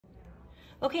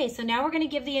Okay, so now we're gonna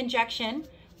give the injection.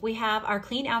 We have our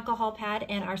clean alcohol pad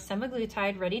and our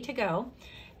semaglutide ready to go.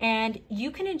 And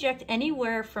you can inject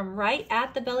anywhere from right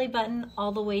at the belly button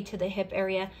all the way to the hip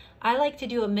area. I like to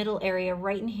do a middle area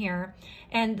right in here.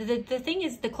 And the thing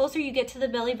is, the closer you get to the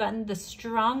belly button, the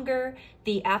stronger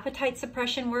the appetite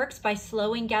suppression works by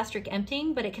slowing gastric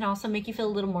emptying, but it can also make you feel a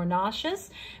little more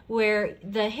nauseous. Where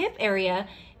the hip area,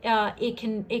 it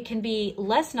can be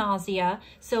less nausea.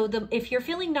 So if you're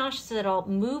feeling nauseous at all,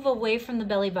 move away from the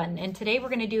belly button. And today we're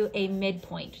gonna do a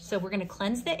midpoint. So we're gonna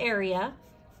cleanse the area.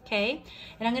 Okay,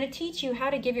 and I'm going to teach you how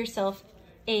to give yourself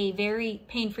a very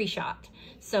pain-free shot.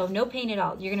 So no pain at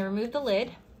all. You're going to remove the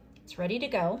lid. It's ready to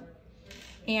go.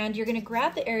 And you're going to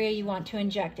grab the area you want to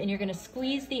inject, and you're going to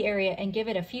squeeze the area and give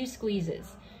it a few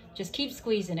squeezes. Just keep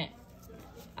squeezing it.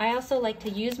 I also like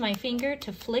to use my finger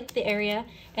to flick the area,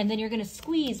 and then you're going to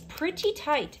squeeze pretty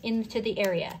tight into the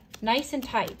area. Nice and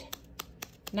tight.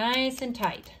 Nice and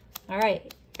tight. All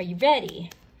right, are you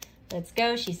ready? Let's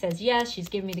go. She says yes. She's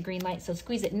giving me the green light. So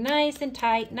squeeze it nice and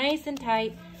tight, nice and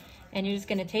tight. And you're just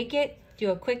going to take it,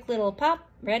 do a quick little pop.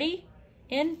 Ready?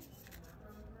 In.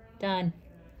 Done.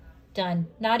 Done.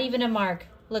 Not even a mark.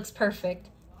 Looks perfect.